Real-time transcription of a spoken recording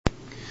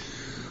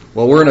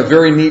Well, we're in a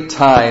very neat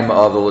time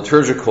of the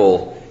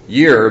liturgical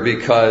year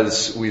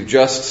because we've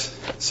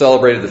just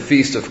celebrated the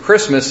feast of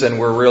Christmas, and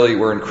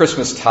we're in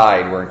Christmas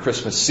tide. We're in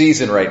Christmas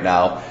season right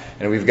now,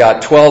 and we've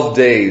got 12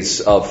 days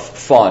of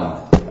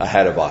fun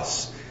ahead of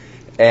us.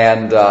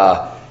 And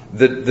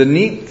the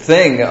neat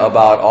thing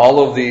about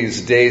all of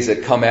these days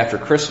that come after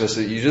Christmas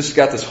is that you just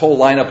got this whole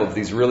lineup of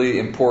these really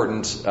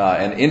important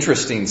and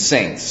interesting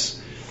saints.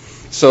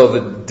 So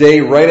the day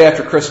right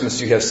after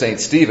Christmas, you have St.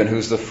 Stephen,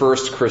 who's the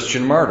first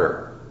Christian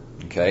martyr.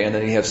 Okay, and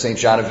then you have St.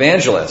 John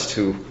Evangelist,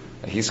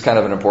 he's kind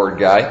of an important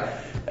guy,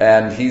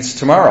 and he's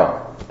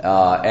tomorrow.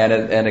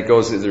 And it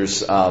goes,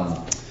 there's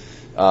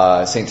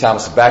St.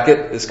 Thomas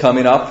Becket is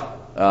coming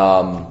up,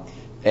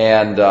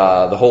 and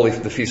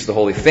the Feast of the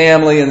Holy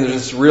Family, and there's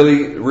just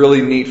really,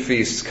 really neat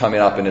feasts coming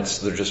up, and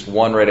they're just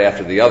one right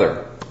after the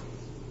other.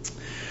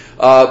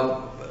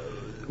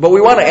 But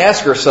we want to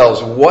ask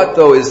ourselves, what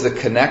though is the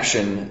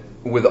connection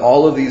with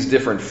all of these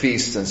different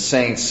feasts and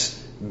saints,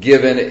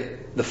 given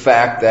the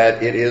fact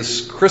that it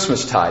is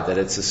Christmas tide, that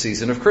it's the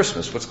season of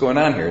Christmas? What's going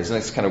on here? Isn't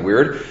it kind of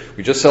weird?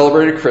 We just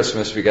celebrated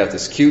Christmas. We got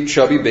this cute,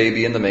 chubby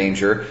baby in the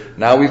manger.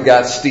 Now we've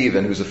got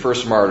Stephen, who's the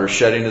first martyr,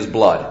 shedding his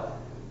blood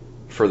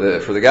for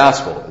the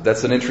gospel.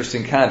 That's an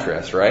interesting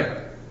contrast, right?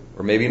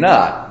 Or maybe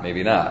not.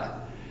 Maybe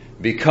not.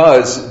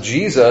 Because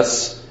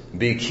Jesus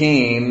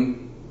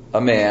became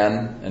a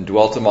man and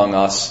dwelt among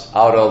us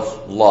out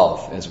of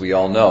love, as we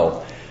all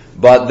know.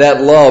 But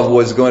that love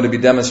was going to be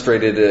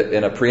demonstrated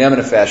in a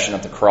preeminent fashion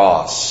at the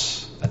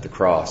cross,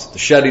 the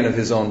shedding of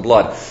his own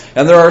blood.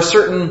 And there are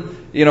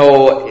certain,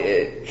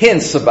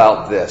 hints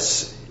about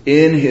this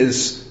in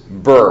his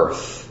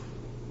birth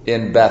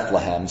in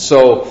Bethlehem.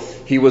 So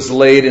he was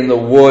laid in the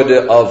wood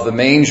of the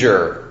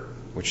manger,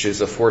 which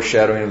is a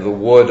foreshadowing of the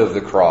wood of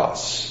the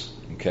cross.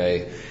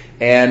 Okay?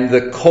 And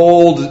the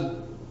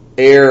cold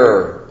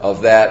air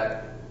of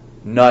that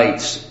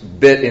night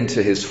bit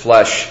into his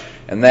flesh,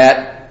 and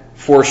that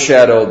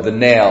foreshadowed the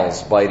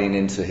nails biting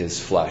into his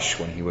flesh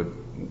when he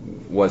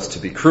was to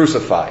be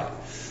crucified.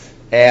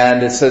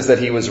 And it says that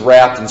he was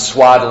wrapped in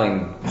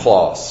swaddling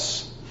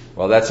cloths.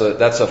 Well, that's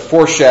a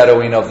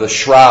foreshadowing of the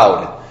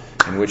shroud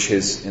in which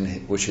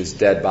his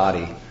dead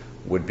body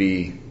would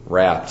be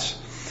wrapped.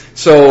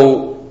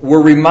 So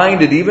we're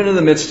reminded, even in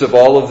the midst of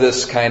all of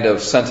this kind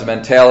of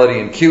sentimentality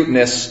and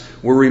cuteness,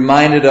 we're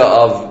reminded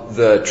of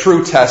the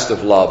true test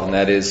of love, and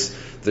that is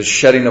the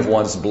shedding of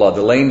one's blood,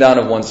 the laying down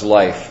of one's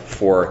life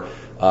for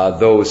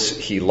those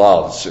he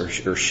loves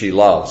or she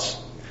loves.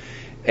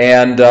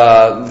 And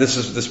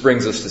this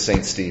brings us to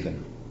St.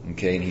 Stephen.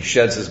 Okay, and he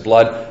sheds his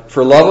blood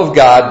for love of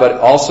God, but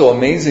also,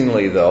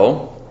 amazingly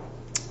though,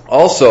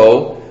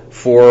 also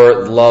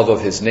for love of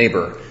his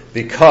neighbor.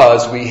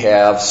 Because we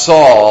have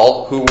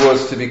Saul, who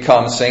was to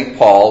become St.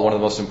 Paul, one of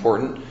the most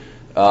important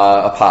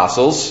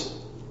apostle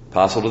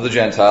to the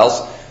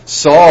Gentiles.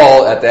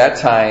 Saul, at that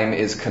time,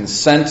 is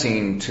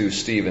consenting to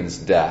Stephen's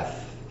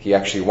death. He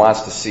actually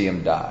wants to see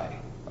him die.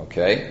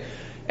 Okay?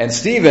 And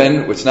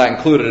Stephen, which is not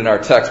included in our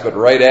text, but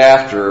right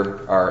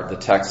after the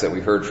text that we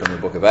heard from the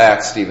book of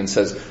Acts, Stephen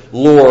says,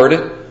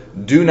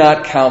 "Lord, do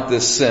not count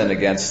this sin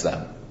against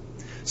them."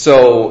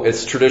 So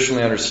it's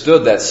traditionally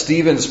understood that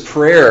Stephen's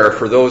prayer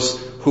for those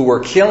who were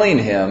killing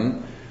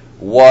him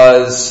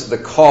was the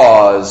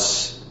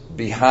cause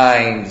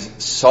behind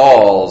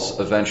Saul's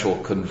eventual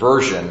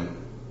conversion,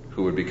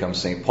 who would become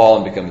St. Paul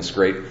and become this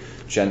great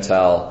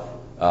Gentile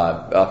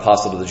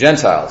apostle to the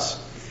Gentiles.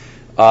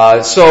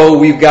 So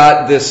we've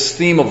got this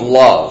theme of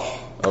love,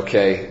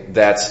 okay,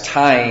 that's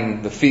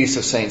tying the feast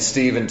of St.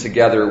 Stephen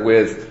together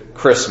with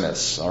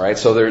Christmas. All right,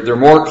 so they're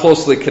more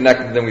closely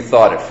connected than we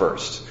thought at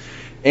first.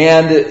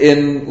 And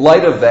in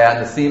light of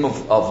that, the theme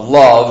of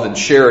love and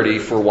charity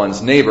for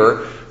one's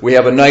neighbor, we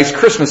have a nice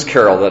Christmas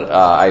carol that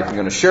I'm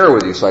going to share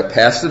with you. So I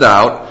passed it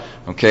out,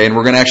 okay, and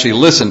we're going to actually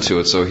listen to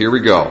it. So here we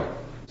go.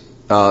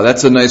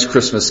 That's a nice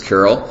Christmas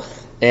carol.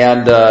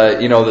 And,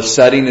 the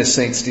setting is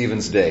St.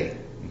 Stephen's Day.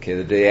 Okay,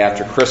 the day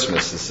after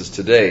Christmas. This is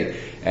today.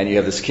 And you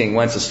have this King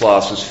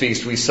Wenceslas, whose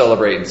feast we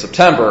celebrate in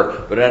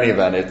September. But in any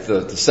event, it's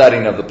the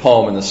setting of the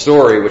poem and the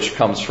story, which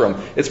comes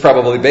from, it's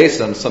probably based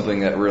on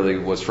something that really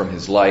was from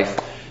his life.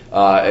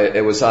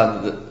 It was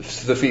on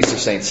the feast of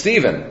St.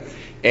 Stephen.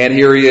 And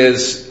here he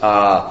is,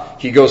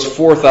 he goes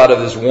forth out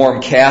of his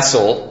warm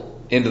castle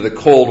into the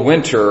cold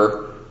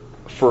winter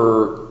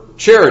for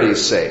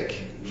charity's sake,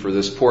 for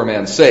this poor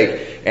man's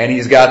sake. And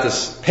he's got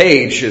this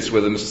page, it's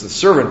with him, it's the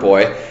servant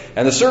boy.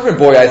 And the servant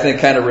boy, I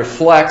think, kind of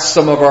reflects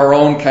some of our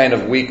own kind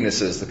of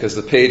weaknesses, because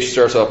the page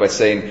starts off by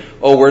saying,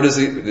 where does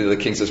the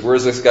king says, where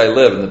does this guy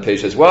live? And the page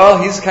says, well,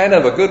 he's kind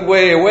of a good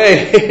way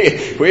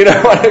away. We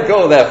don't want to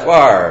go that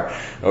far.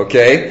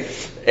 Okay?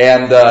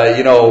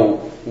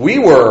 And, we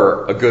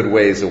were a good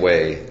ways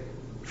away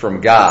from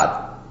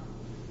God.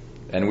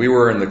 And we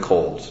were in the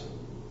cold.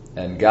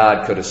 And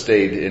God could have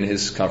stayed in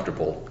his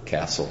comfortable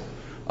castle,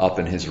 up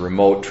in his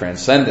remote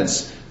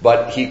transcendence.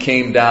 But he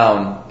came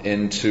down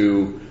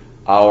into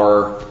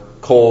our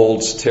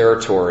cold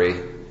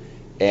territory,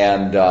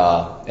 and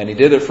he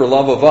did it for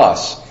love of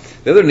us.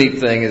 The other neat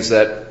thing is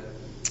that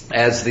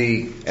as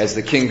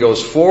the king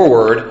goes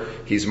forward,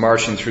 he's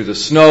marching through the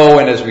snow,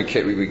 and as we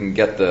can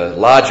get the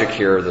logic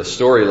here, the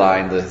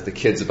storyline, the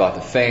kid's about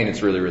to faint,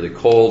 it's really, really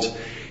cold,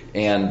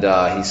 and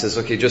he says,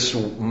 okay, just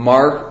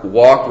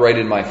walk right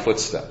in my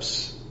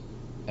footsteps,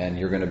 and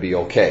you're going to be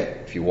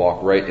okay if you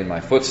walk right in my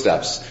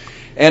footsteps.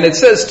 And it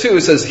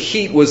says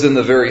heat was in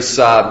the very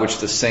sod which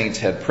the saints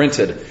had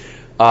printed.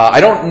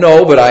 I don't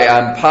know, but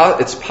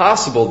it's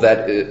possible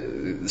that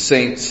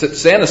Saint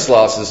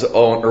Stanislaus's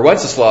own, or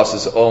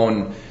Wenceslaus's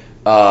own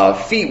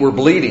feet were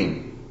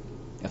bleeding.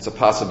 That's a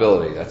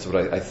possibility. That's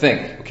what I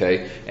think,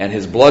 okay? And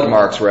his blood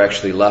marks were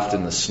actually left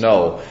in the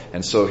snow.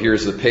 And so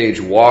here's the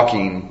page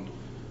walking,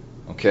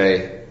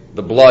 okay,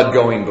 the blood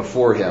going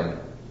before him,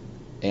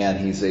 and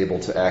he's able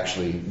to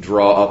actually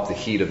draw up the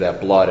heat of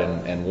that blood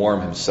and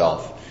warm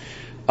himself.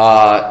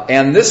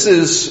 And this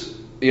is,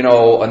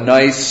 a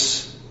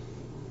nice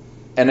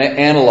an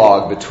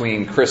analog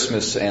between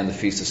Christmas and the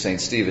Feast of St.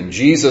 Stephen.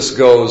 Jesus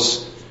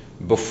goes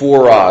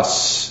before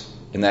us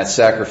in that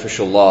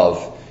sacrificial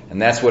love,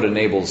 and that's what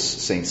enables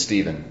St.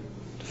 Stephen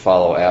to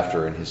follow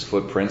after in his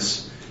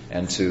footprints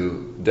and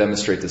to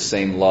demonstrate the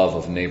same love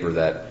of neighbor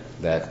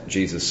that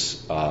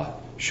Jesus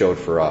showed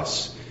for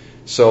us.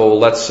 So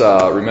let's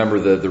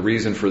remember the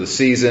reason for the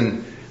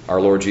season,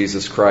 our Lord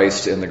Jesus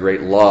Christ, and the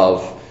great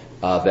love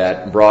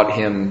that brought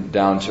him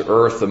down to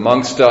earth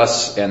amongst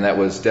us, and that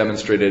was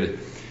demonstrated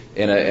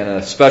in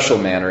a special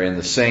manner in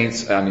the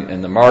saints,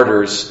 in the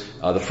martyrs,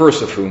 the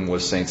first of whom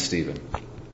was St. Stephen.